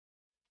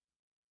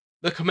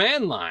The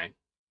command line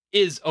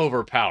is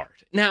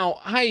overpowered. Now,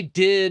 I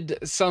did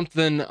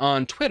something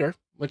on Twitter,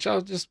 which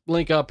I'll just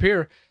link up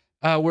here,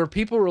 where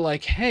people were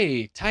like,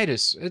 hey,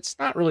 Titus, it's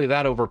not really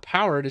that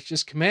overpowered. It's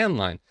just command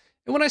line.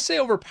 And when I say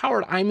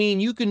overpowered, I mean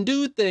you can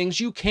do things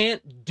you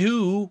can't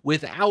do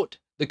without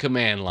the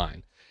command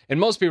line. And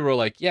most people were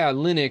like, yeah,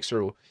 Linux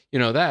or,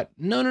 that.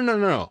 No, no, no,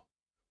 no.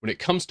 When it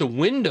comes to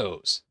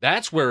Windows,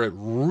 that's where it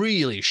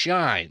really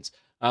shines.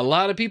 A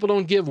lot of people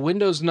don't give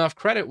Windows enough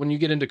credit when you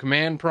get into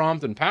Command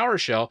Prompt and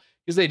PowerShell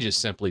because they just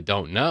simply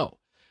don't know.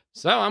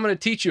 So I'm going to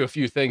teach you a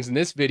few things in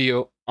this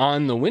video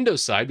on the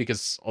Windows side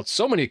because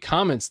so many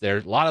comments there.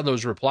 A lot of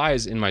those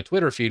replies in my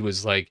Twitter feed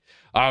was like,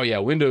 oh yeah,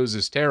 Windows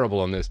is terrible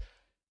on this.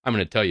 I'm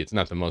going to tell you it's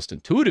not the most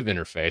intuitive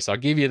interface. I'll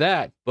give you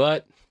that.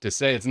 But to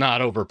say it's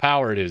not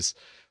overpowered is,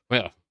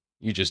 well,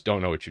 you just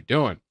don't know what you're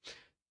doing.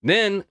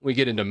 Then we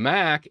get into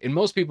Mac, and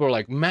most people are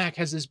like, Mac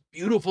has this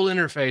beautiful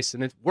interface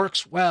and it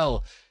works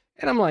well.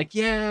 And I'm like,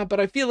 yeah,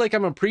 but I feel like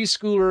I'm a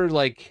preschooler,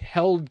 like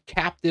held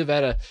captive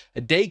at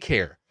a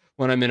daycare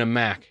when I'm in a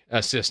Mac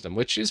system,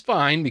 which is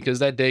fine because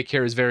that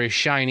daycare is very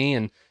shiny.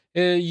 And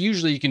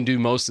usually you can do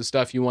most of the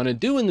stuff you want to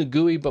do in the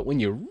GUI. But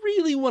when you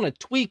really want to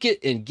tweak it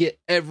and get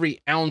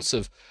every ounce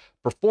of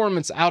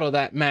performance out of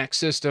that Mac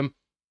system,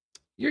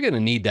 you're going to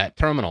need that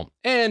terminal.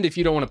 And if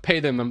you don't want to pay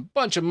them a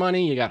bunch of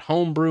money, you got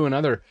Homebrew and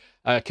other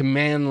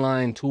command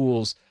line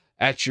tools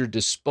at your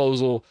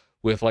disposal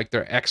with like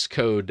their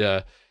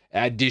Xcode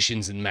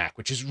additions in Mac,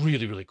 which is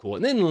really, really cool.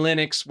 And then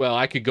Linux, well,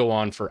 I could go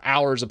on for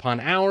hours upon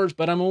hours,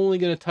 but I'm only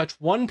going to touch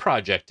one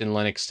project in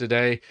Linux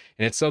today.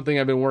 And it's something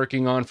I've been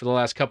working on for the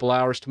last couple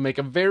hours to make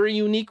a very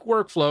unique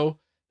workflow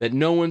that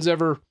no one's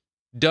ever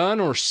done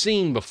or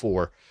seen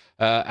before.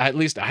 At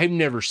least I've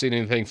never seen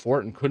anything for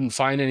it and couldn't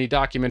find any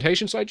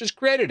documentation, so I just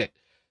created it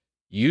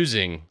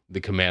using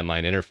the command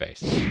line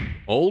interface.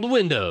 Old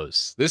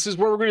Windows. This is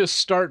where we're going to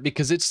start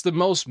because it's the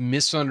most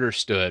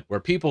misunderstood, where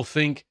people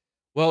think,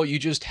 well, you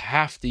just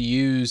have to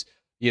use,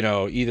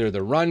 either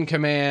the run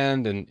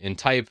command and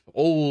type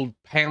old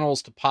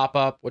panels to pop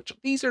up, which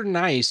these are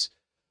nice.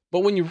 But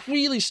when you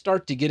really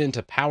start to get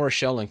into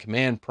PowerShell and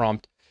command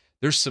prompt,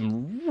 there's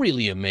some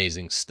really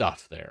amazing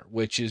stuff there,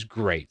 which is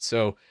great.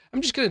 So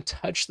I'm just going to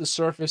touch the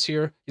surface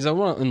here because I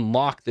want to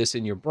unlock this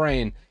in your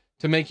brain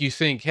to make you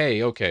think,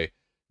 hey, okay,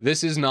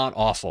 this is not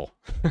awful.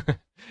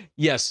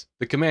 Yes,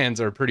 the commands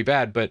are pretty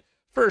bad, but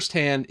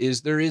firsthand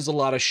is there is a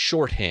lot of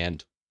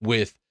shorthand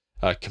with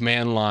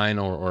command line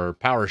or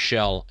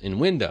PowerShell in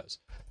Windows.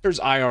 There's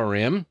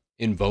IRM,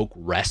 invoke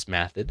REST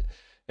method,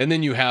 and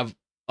then you have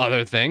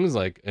other things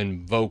like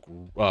invoke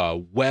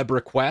web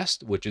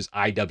request, which is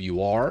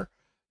IWR.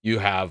 You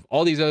have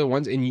all these other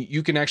ones, and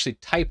you can actually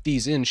type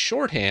these in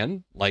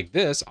shorthand like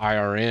this,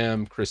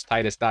 IRM,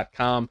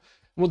 christitus.com.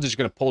 We're just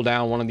going to pull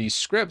down one of these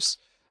scripts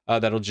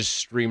that'll just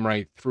stream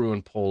right through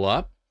and pull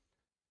up.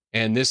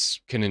 And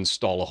this can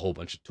install a whole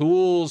bunch of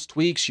tools,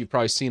 tweaks. You've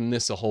probably seen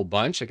this a whole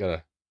bunch. I got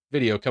a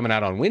video coming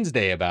out on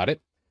Wednesday about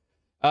it.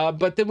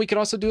 But then we can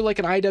also do like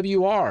an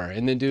IWR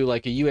and then do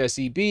like a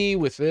USEB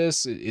with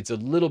this. It's a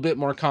little bit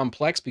more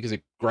complex because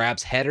it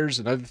grabs headers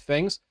and other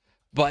things,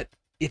 but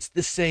it's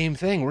the same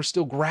thing. We're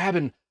still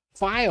grabbing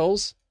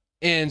files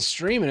and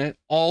streaming it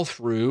all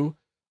through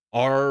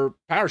our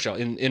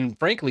PowerShell. And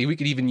frankly, we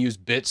could even use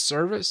bit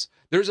service.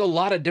 There's a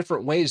lot of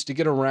different ways to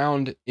get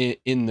around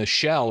in the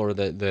shell or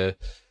the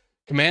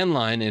command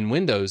line in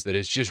Windows that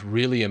is just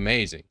really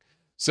amazing.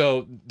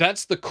 So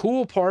that's the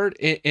cool part.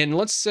 And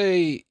let's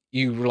say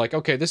you were like,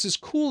 okay, this is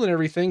cool and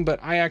everything, but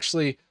I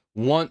actually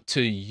want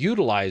to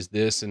utilize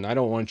this and I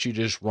don't want you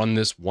to just run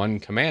this one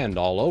command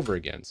all over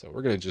again. So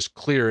we're going to just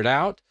clear it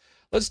out.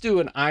 Let's do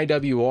an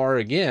IWR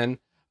again,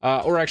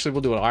 or actually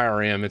we'll do an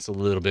IRM. It's a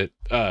little bit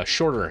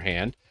shorter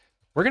hand.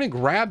 We're going to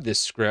grab this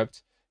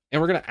script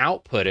and we're going to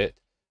output it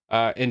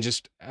and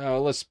just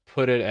let's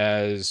put it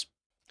as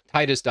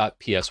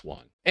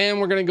Titus.ps1.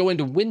 And we're going to go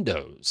into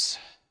Windows.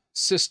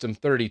 System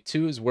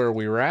 32 is where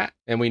we were at,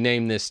 and we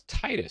name this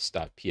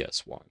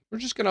Titus.ps1. We're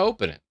just going to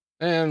open it,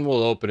 and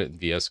we'll open it in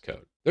VS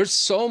Code. There's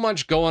so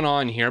much going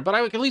on here, but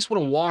I at least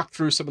want to walk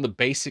through some of the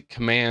basic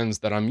commands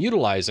that I'm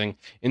utilizing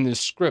in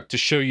this script to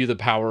show you the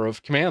power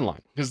of command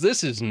line, because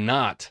this is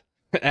not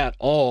at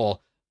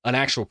all an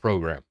actual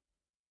program.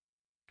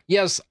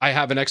 Yes, I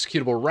have an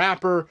executable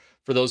wrapper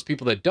for those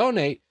people that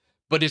donate,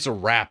 but it's a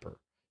wrapper.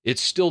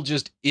 It's still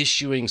just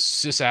issuing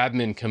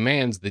sysadmin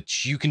commands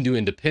that you can do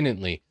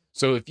independently.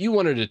 So if you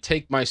wanted to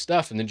take my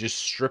stuff and then just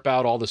strip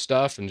out all the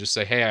stuff and just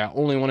say, hey, I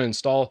only want to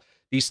install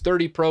these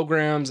 30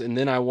 programs, and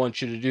then I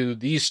want you to do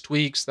these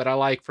tweaks that I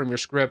like from your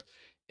script,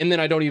 and then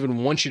I don't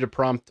even want you to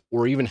prompt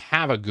or even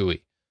have a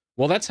GUI.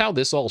 Well, that's how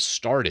this all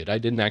started. I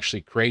didn't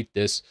actually create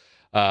this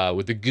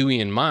with the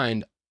GUI in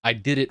mind. I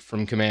did it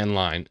from command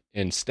line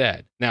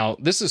instead. Now,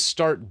 this is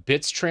start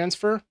bits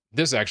transfer.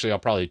 This actually I'll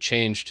probably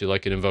change to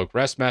like an invoke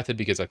REST method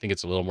because I think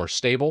it's a little more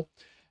stable.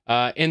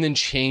 And then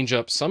change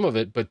up some of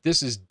it, but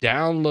this is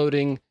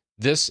downloading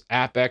this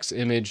AppX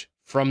image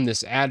from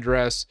this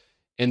address,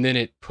 and then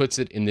it puts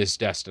it in this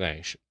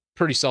destination.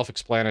 Pretty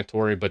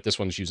self-explanatory, but this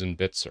one's using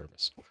bit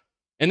service.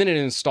 and then it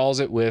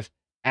installs it with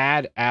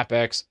add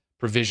AppX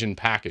provision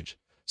package.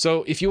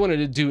 So if you wanted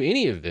to do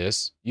any of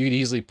this, you could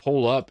easily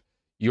pull up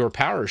your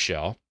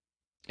PowerShell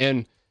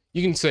and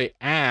you can say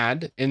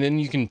add, and then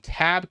you can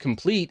tab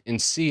complete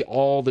and see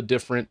all the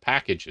different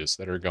packages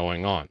that are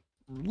going on.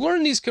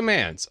 Learn these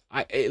commands.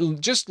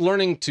 Just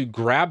learning to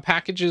grab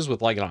packages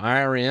with like an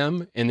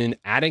IRM and then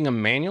adding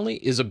them manually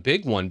is a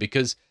big one,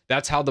 because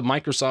that's how the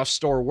Microsoft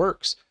Store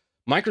works.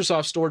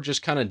 Microsoft Store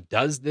just kind of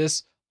does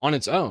this on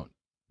its own.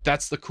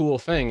 That's the cool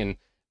thing. And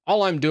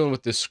all I'm doing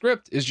with this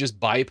script is just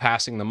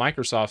bypassing the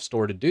Microsoft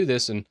Store to do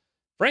this. And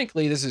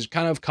frankly, this is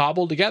kind of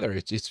cobbled together.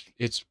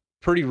 It's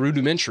pretty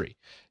rudimentary.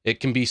 It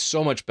can be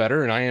so much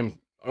better, and I am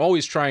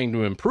always trying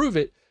to improve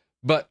it,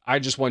 but I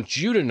just want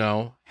you to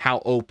know how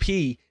OP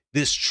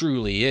this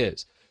truly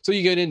is. So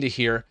you get into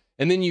here,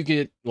 and then you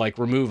get like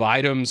remove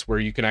items, where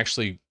you can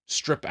actually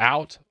strip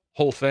out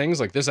whole things.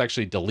 Like this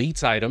actually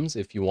deletes items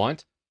if you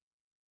want.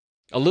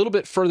 A little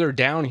bit further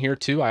down here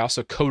too, I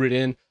also coded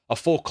in a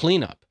full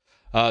cleanup.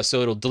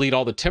 So it'll delete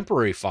all the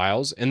temporary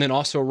files and then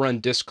also run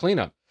disk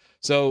cleanup.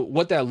 So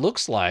what that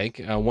looks like,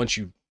 once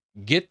you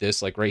get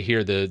this, like right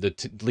here, the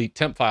delete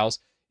temp files,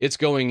 it's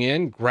going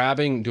in,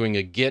 grabbing, doing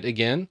a get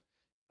again,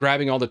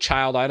 grabbing all the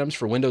child items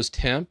for Windows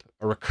temp,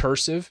 a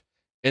recursive,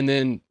 and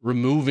then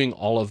removing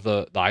all of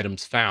the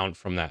items found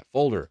from that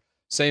folder.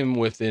 Same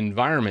with the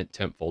environment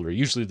temp folder.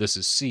 Usually this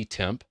is C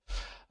temp,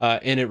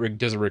 and it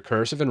does a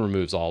recursive and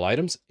removes all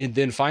items. And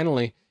then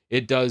finally,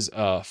 it does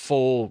a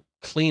full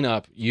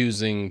cleanup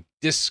using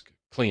disk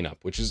cleanup,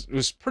 which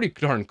was pretty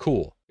darn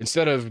cool.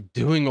 Instead of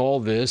doing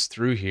all this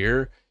through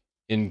here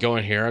and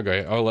going here, I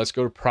go, oh, let's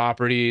go to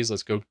properties,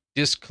 let's go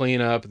disk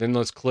cleanup, then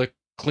let's click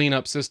clean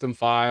up system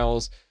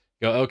files.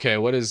 Go, okay,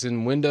 what is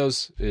in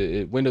Windows?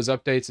 Windows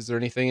updates, is there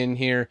anything in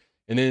here?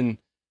 And then,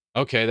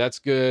 okay, that's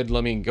good.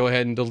 Let me go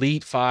ahead and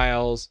delete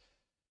files.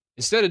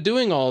 Instead of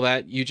doing all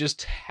that, you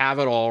just have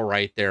it all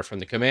right there from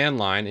the command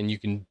line, and you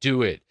can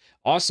do it.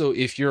 Also,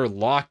 if you're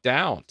locked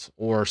out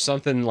or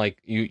something like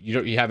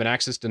you have an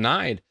access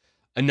denied,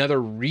 another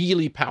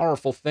really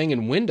powerful thing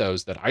in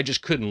Windows that I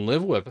just couldn't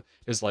live with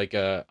is like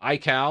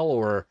iCal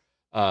or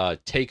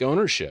take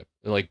ownership,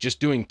 like just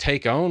doing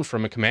take own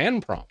from a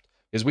command prompt,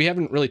 because we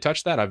haven't really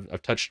touched that.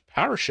 I've touched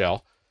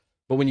PowerShell,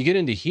 but when you get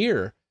into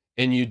here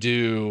and you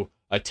do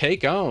a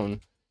take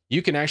own,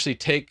 you can actually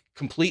take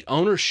complete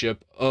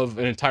ownership of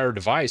an entire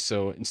device.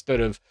 So instead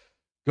of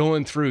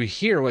going through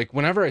here, like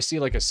whenever I see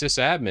like a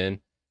sysadmin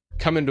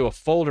come into a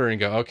folder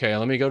and go, okay,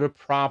 let me go to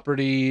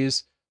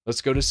properties,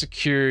 let's go to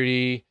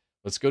security,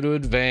 let's go to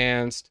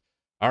advanced.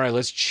 All right,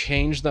 let's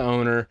change the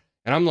owner.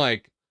 And I'm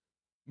like,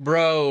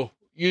 bro,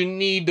 you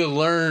need to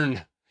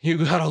learn. You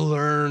gotta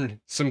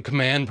learn some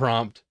command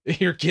prompt.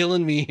 You're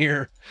killing me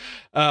here.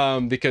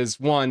 Because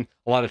one,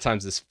 a lot of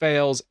times this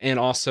fails, and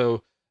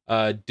also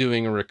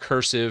doing a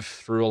recursive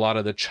through a lot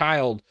of the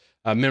child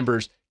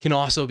members can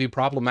also be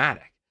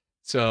problematic.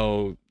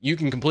 So you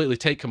can completely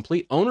take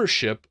complete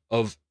ownership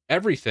of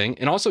everything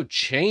and also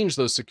change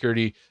those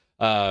security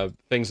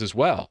things as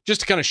well.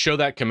 Just to kind of show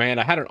that command,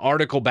 I had an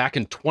article back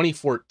in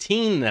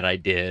 2014 that I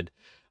did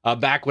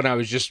back when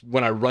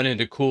I run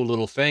into cool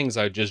little things,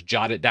 I just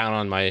jot it down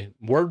on my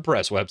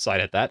WordPress website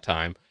at that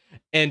time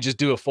and just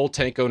do a full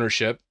take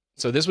ownership.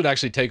 So this would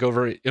actually take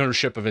over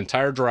ownership of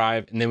entire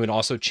drive, and then would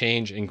also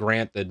change and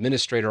grant the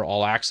administrator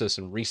all access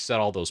and reset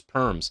all those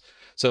perms.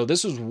 So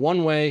this was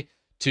one way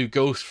to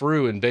go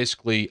through and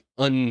basically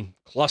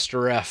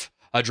uncluster F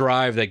a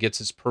drive that gets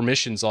its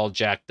permissions all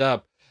jacked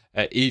up,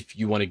 if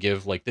you want to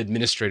give like the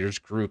administrators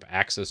group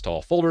access to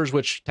all folders,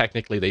 which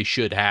technically they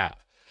should have.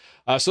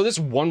 So that's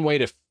one way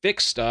to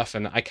fix stuff,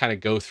 and I kind of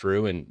go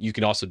through, and you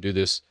can also do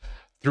this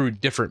through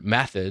different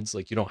methods.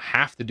 Like you don't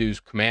have to do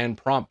command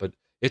prompt, but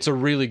it's a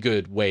really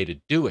good way to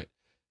do it.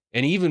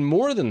 And even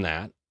more than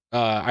that,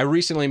 I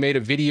recently made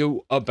a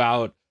video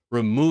about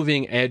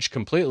removing Edge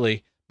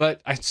completely,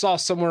 but I saw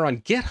somewhere on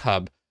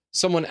GitHub,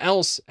 someone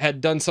else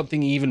had done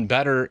something even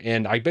better,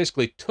 and I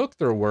basically took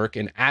their work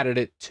and added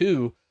it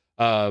to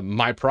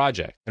my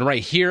project. And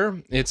right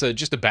here, it's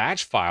just a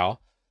batch file.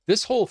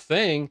 This whole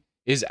thing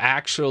is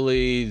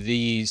actually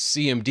the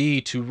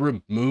CMD to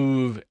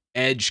remove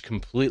Edge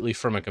completely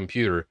from a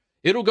computer.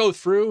 It'll go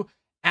through,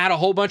 add a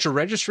whole bunch of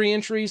registry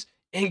entries,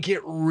 and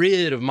get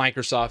rid of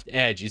Microsoft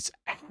Edge. It's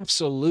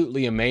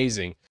absolutely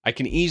amazing. I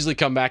can easily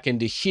come back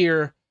into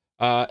here.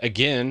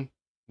 Again,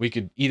 we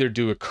could either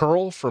do a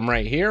curl from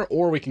right here,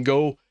 or we can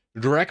go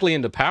directly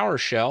into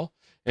PowerShell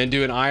and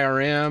do an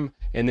IRM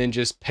and then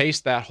just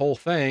paste that whole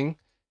thing,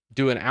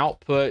 do an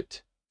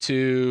output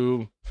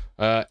to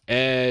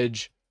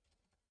edge.bat.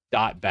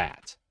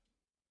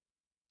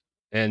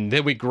 And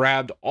then we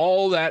grabbed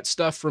all that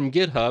stuff from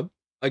GitHub,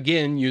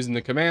 again, using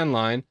the command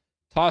line,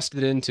 tossed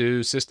it into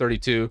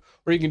sys32,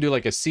 or you can do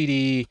like a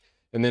CD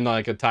and then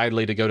like a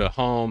tidally to go to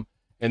home.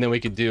 And then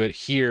we could do it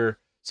here.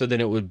 So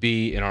then it would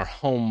be in our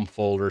home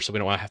folder, so we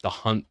don't want to have to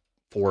hunt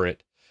for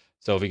it.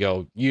 So if we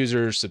go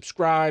users,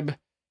 subscribe,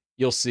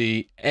 you'll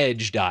see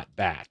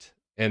edge.bat.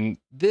 And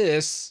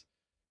this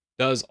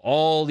does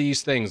all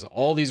these things.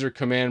 All these are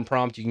command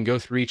prompt. You can go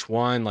through each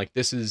one. Like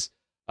this is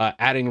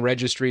adding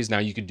registries. Now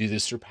you could do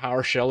this through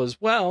PowerShell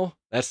as well.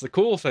 That's the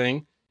cool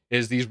thing,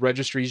 is these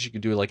registries, you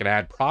could do like an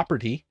add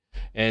property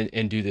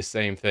and do the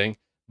same thing.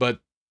 But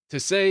to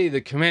say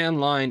the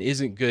command line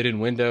isn't good in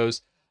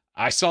Windows,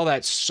 I saw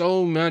that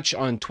so much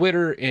on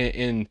Twitter,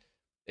 and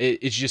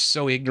it's just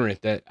so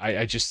ignorant that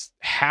I just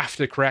have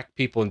to correct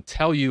people and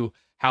tell you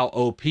how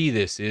OP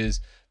this is,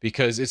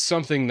 because it's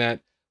something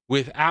that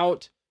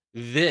without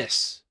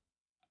this,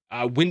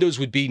 Windows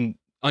would be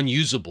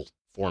unusable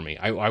for me.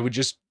 I would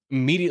just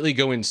immediately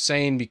go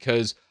insane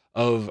because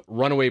of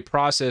runaway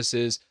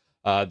processes,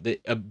 the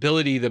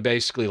ability to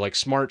basically like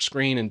Smart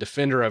Screen and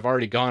Defender. I've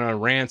already gone on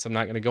rants. I'm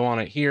not going to go on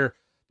it here,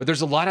 but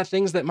there's a lot of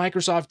things that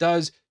Microsoft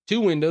does to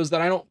Windows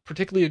that I don't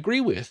particularly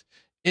agree with.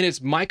 And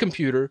it's my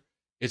computer,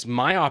 it's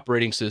my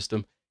operating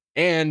system,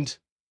 and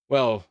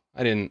well,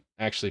 I didn't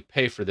actually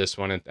pay for this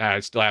one, and I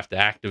still have to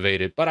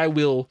activate it, but I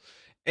will.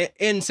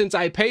 And since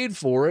I paid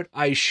for it,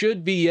 I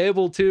should be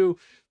able to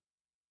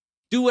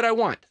do what I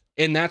want.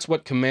 And that's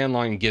what command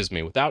line gives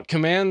me. Without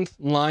command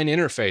line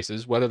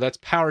interfaces, whether that's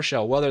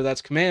PowerShell, whether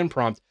that's command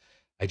prompt,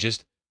 I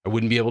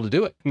wouldn't be able to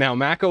do it. Now,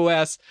 Mac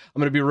OS, I'm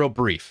going to be real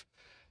brief.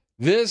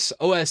 This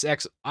OS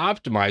X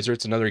optimizer,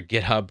 it's another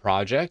GitHub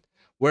project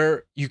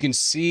where you can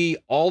see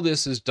all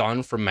this is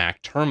done from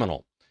Mac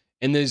terminal.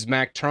 And these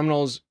Mac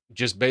terminals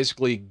just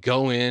basically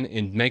go in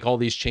and make all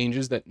these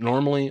changes that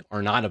normally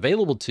are not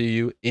available to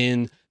you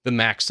in the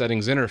Mac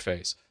settings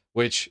interface,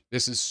 which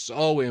this is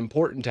so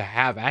important to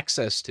have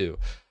access to,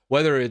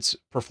 whether it's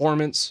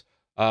performance,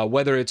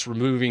 whether it's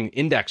removing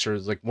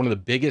indexers. Like one of the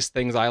biggest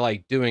things I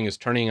like doing is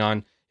turning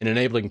on and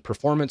enabling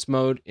performance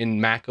mode in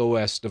Mac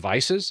OS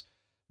devices.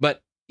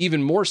 But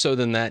even more so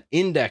than that,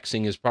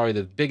 indexing is probably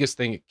the biggest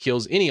thing that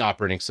kills any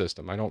operating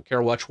system. I don't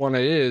care which one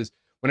it is.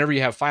 Whenever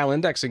you have file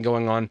indexing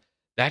going on,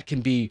 that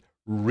can be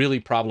really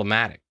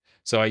problematic.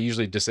 So I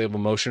usually disable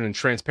motion and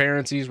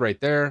transparencies right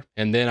there.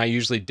 And then I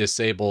usually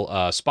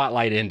disable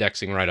spotlight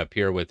indexing right up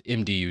here with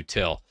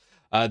MDUtil.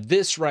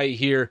 This right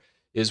here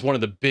is one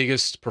of the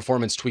biggest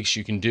performance tweaks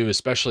you can do,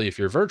 especially if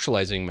you're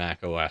virtualizing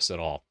Mac OS at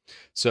all.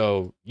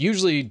 So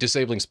usually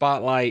disabling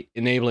spotlight,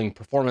 enabling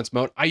performance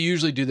mode. I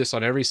usually do this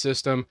on every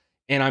system,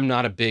 and I'm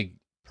not a big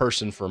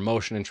person for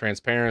motion and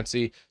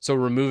transparency. So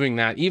removing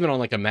that, even on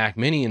like a Mac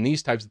Mini and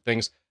these types of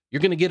things, you're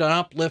going to get an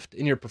uplift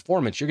in your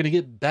performance. You're going to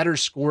get better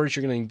scores.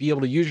 You're going to be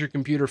able to use your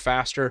computer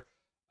faster.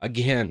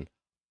 Again,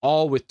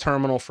 all with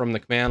terminal from the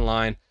command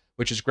line,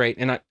 which is great.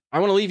 And I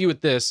want to leave you with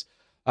this.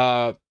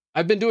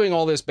 I've been doing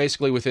all this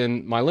basically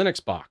within my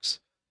Linux box.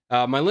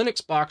 My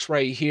Linux box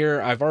right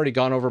here, I've already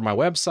gone over my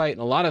website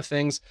and a lot of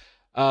things,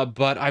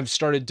 but I've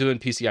started doing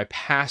PCI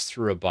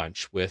pass-through a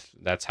bunch with,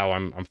 that's how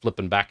I'm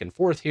flipping back and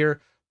forth here,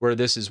 where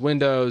this is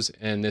Windows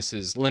and this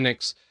is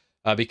Linux,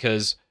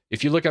 because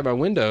if you look at my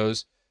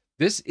Windows,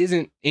 this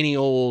isn't any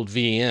old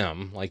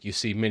VM like you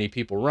see many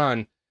people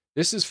run.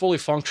 This is fully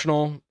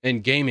functional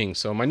and gaming.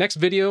 So my next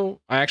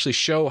video, I actually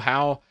show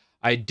how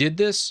I did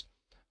this.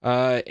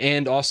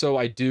 And also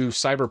I do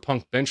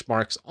Cyberpunk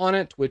benchmarks on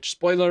it, which,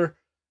 spoiler,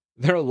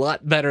 they're a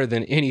lot better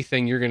than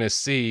anything you're going to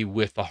see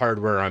with the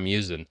hardware I'm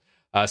using.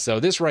 So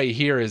this right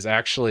here is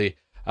actually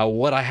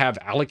what I have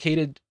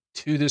allocated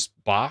to this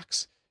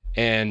box.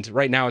 And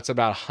right now it's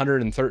about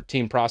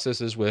 113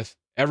 processes with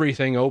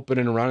everything open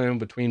and running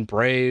between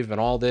Brave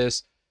and all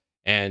this.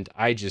 And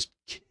I just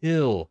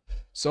kill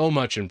so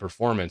much in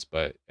performance.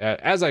 But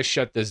as I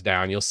shut this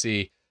down, you'll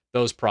see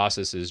those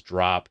processes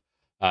drop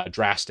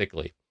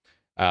drastically,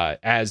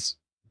 as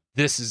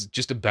this is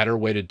just a better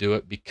way to do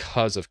it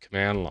because of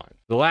command line.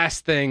 The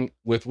last thing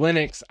with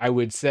Linux, I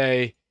would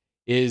say,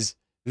 is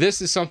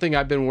this is something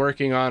I've been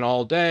working on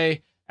all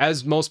day.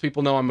 As most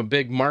people know, I'm a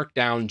big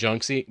Markdown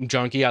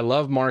junkie. I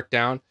love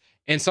Markdown.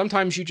 And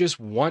sometimes you just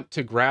want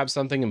to grab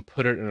something and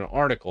put it in an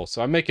article.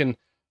 So I'm making,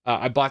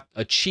 I bought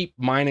a cheap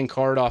mining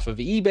card off of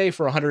eBay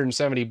for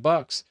 170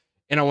 bucks,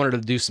 and I wanted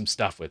to do some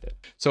stuff with it.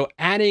 So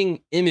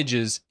adding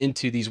images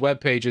into these web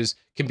pages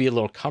can be a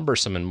little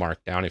cumbersome in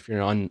Markdown if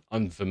you're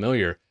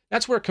unfamiliar.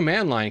 That's where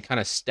command line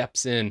kind of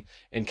steps in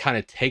and kind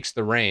of takes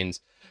the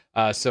reins.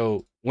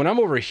 So when I'm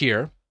over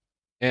here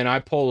and I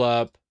pull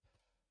up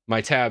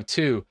my tab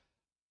 2,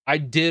 I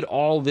did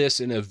all this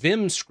in a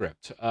Vim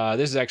script.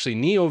 This is actually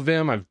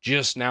NeoVim. I've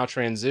just now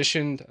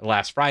transitioned.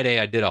 Last Friday,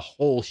 I did a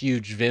whole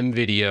huge Vim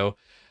video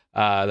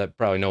that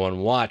probably no one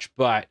watched,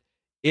 but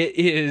it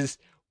is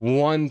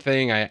one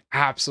thing I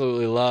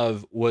absolutely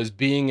love, was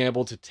being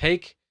able to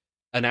take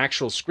an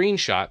actual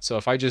screenshot. So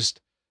if I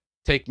just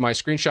take my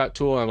screenshot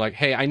tool, I'm like,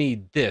 hey, I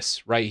need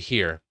this right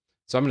here.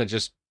 So I'm going to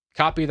just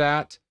copy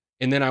that,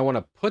 and then I want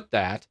to put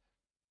that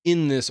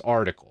in this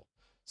article.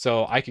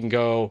 So I can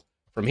go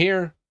from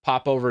here,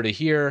 pop over to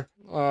here.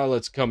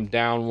 Let's come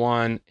down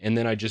one, and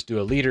then I just do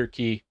a leader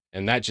key,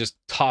 and that just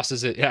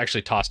tosses it. It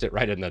actually tossed it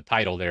right in the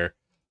title there.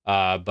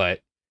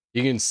 But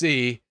you can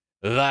see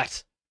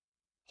that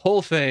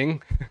whole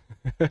thing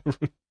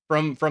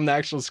from the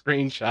actual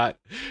screenshot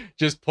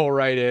just pull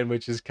right in,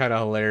 which is kind of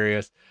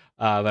hilarious.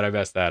 But I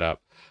messed that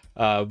up.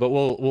 But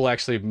we'll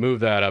actually move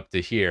that up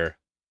to here,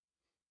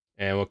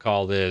 and we'll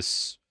call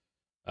this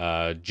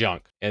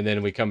junk. And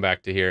then we come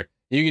back to here.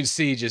 You can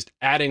see just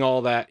adding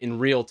all that in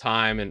real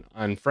time.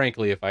 And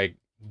frankly, if I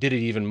did it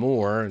even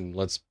more, and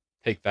let's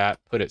take that,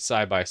 put it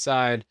side by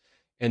side,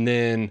 and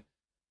then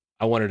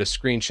I wanted a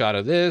screenshot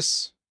of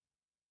this,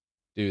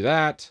 do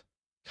that,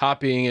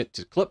 copying it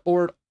to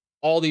clipboard.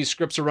 All these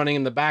scripts are running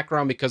in the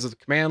background because of the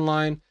command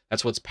line.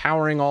 That's what's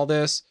powering all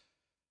this.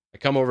 I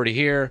come over to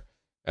here.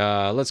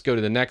 Let's go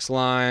to the next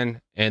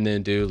line and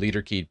then do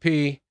leader keyed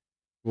P.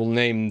 We'll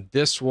name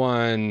this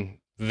one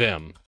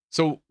Vim.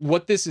 So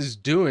what this is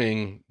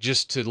doing,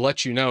 just to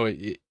let you know,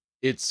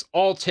 it's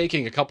all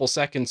taking a couple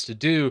seconds to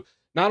do.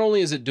 Not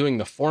only is it doing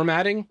the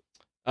formatting,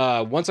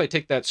 once I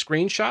take that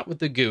screenshot with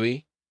the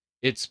GUI,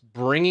 it's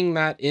bringing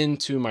that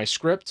into my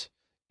script.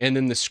 And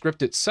then the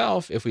script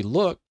itself, if we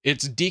look,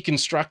 it's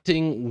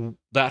deconstructing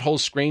that whole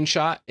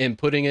screenshot and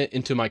putting it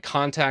into my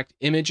contact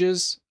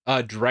images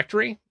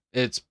directory.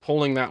 It's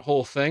pulling that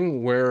whole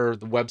thing where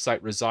the website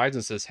resides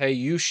and says, hey,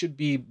 you should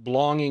be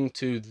belonging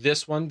to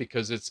this one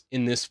because it's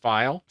in this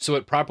file. So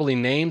it properly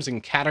names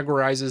and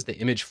categorizes the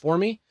image for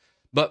me.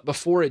 But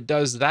before it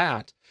does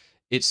that,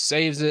 it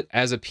saves it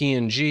as a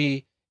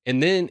PNG,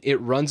 and then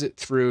it runs it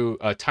through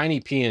a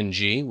tiny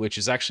PNG, which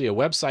is actually a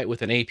website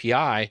with an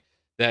API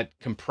that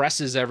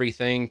compresses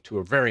everything to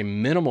a very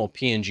minimal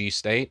PNG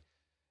state.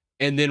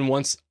 And then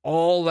once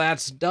all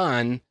that's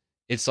done,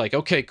 it's like,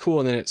 okay, cool.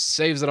 And then it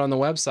saves it on the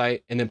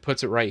website and then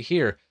puts it right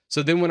here.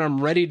 So then when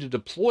I'm ready to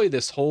deploy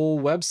this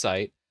whole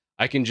website,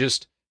 I can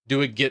just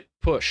do a git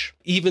push.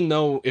 Even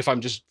though if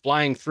I'm just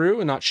flying through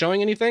and not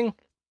showing anything,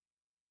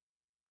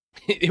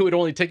 it would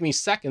only take me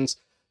seconds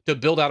to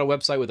build out a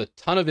website with a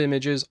ton of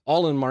images,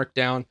 all in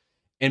Markdown,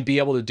 and be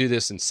able to do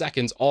this in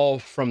seconds, all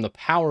from the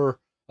power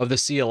of the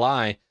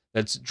CLI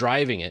that's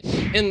driving it.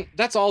 And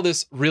that's all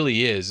this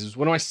really is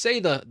when I say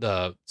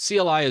the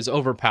CLI is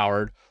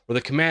overpowered or the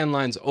command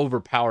line's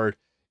overpowered,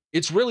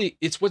 it's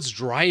what's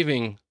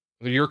driving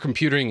your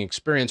computing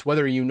experience,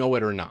 whether you know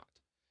it or not.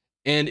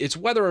 And it's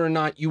whether or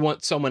not you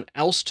want someone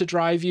else to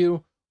drive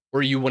you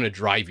or you want to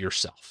drive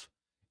yourself.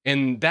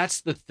 And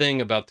that's the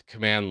thing about the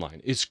command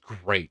line. It's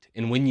great.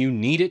 And when you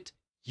need it,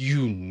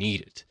 you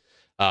need it.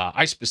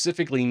 I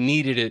specifically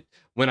needed it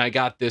when I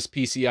got this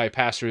PCI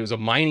pass-through. It was a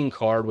mining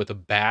card with a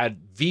bad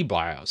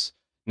VBIOS.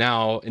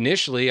 Now,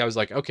 initially, I was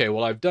like, okay,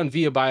 well, I've done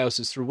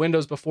VBIOSes through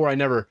Windows before. I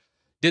never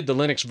did the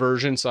Linux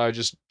version, so I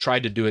just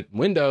tried to do it in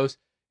Windows,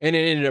 and it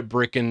ended up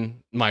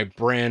bricking my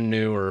brand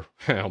new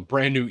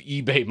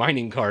eBay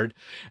mining card.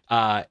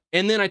 And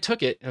then I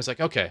took it, and I was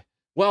like, okay,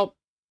 well,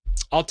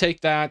 I'll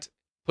take that,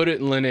 put it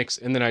in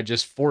Linux, and then I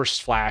just force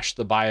flashed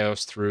the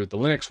BIOS through the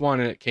Linux one,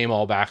 and it came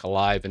all back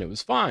alive, and it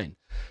was fine.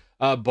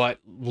 But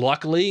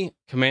luckily,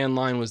 command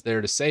line was there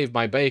to save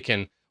my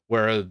bacon,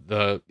 where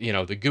the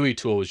GUI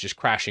tool was just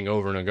crashing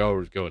over and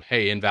over, going,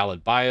 hey,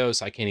 invalid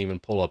BIOS, I can't even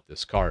pull up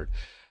this card.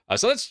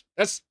 So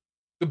that's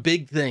the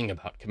big thing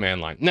about command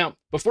line. Now,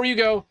 before you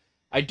go,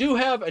 I do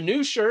have a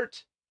new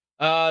shirt.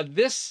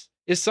 This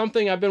is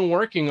something I've been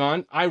working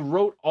on. I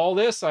wrote all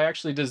this. I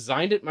actually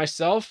designed it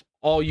myself,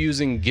 all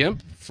using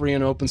GIMP, free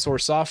and open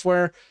source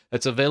software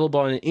that's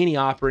available on any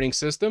operating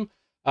system.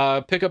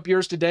 Pick up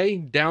yours today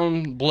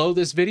down below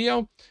this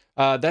video.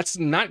 That's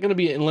not going to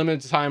be a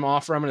limited time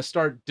offer. I'm going to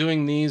start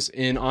doing these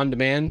in on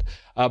demand,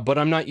 but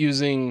I'm not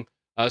using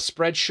a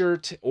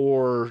Spreadshirt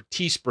or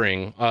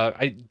Teespring.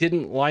 I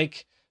didn't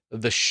like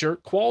the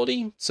shirt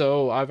quality,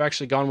 so I've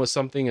actually gone with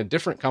a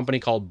different company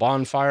called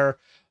Bonfire.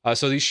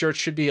 So these shirts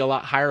should be a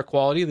lot higher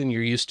quality than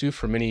you're used to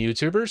from many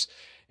YouTubers.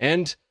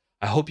 And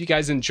I hope you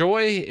guys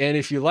enjoy, and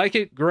if you like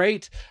it,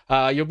 great.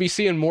 You'll be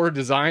seeing more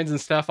designs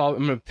and stuff. I'm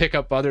going to pick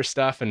up other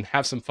stuff and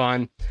have some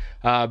fun.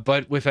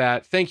 But with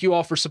that, thank you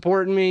all for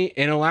supporting me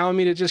and allowing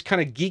me to just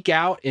kind of geek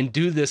out and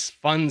do this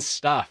fun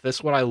stuff.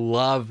 That's what I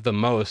love the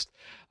most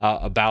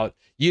about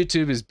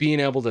YouTube, is being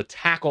able to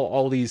tackle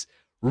all these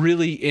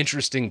really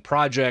interesting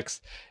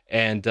projects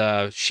and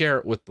share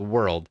it with the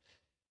world.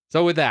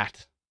 So with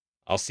that,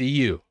 I'll see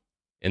you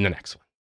in the next one.